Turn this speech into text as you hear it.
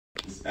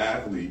This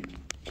athlete,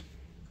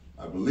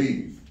 I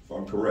believe, if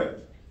I'm correct,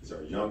 is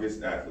our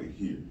youngest athlete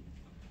here.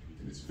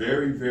 And it's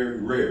very,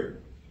 very rare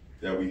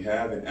that we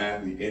have an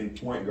athlete in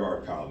point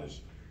guard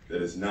college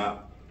that is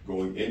not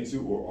going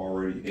into or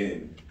already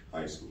in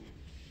high school.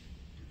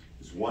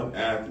 There's one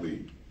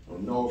athlete, I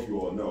don't know if you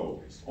all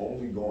know, is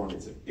only going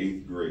into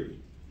 8th grade.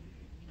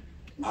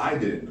 I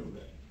didn't know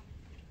that.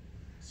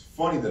 It's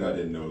funny that I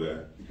didn't know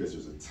that because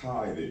there's a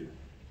tie there.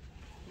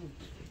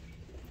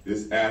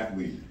 This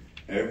athlete,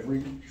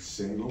 every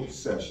single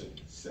session,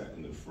 sat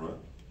in the front.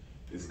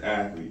 This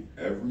athlete,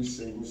 every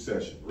single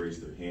session,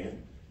 raised their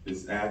hand.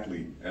 This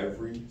athlete,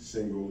 every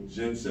single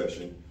gym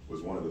session,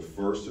 was one of the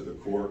first to the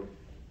court,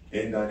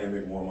 in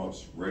dynamic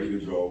warm-ups, ready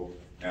to go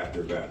at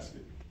their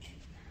basket.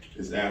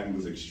 This athlete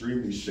was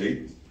extremely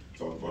shaped,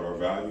 talked about our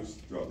values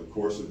throughout the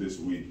course of this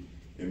week,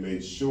 and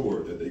made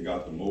sure that they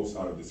got the most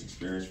out of this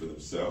experience for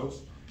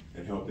themselves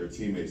and helped their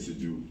teammates to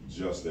do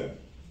just that,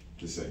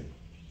 the same.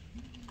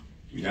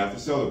 We have to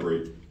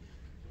celebrate.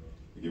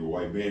 We give a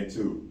white band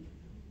too.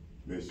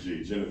 Miss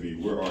G, Genevieve,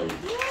 where are you?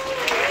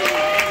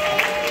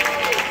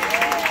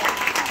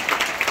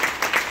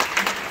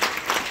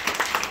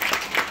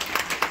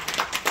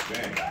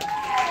 Bang.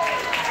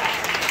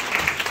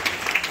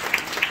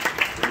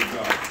 Great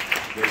job.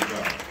 Great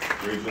job.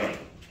 Great job.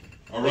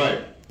 All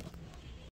right.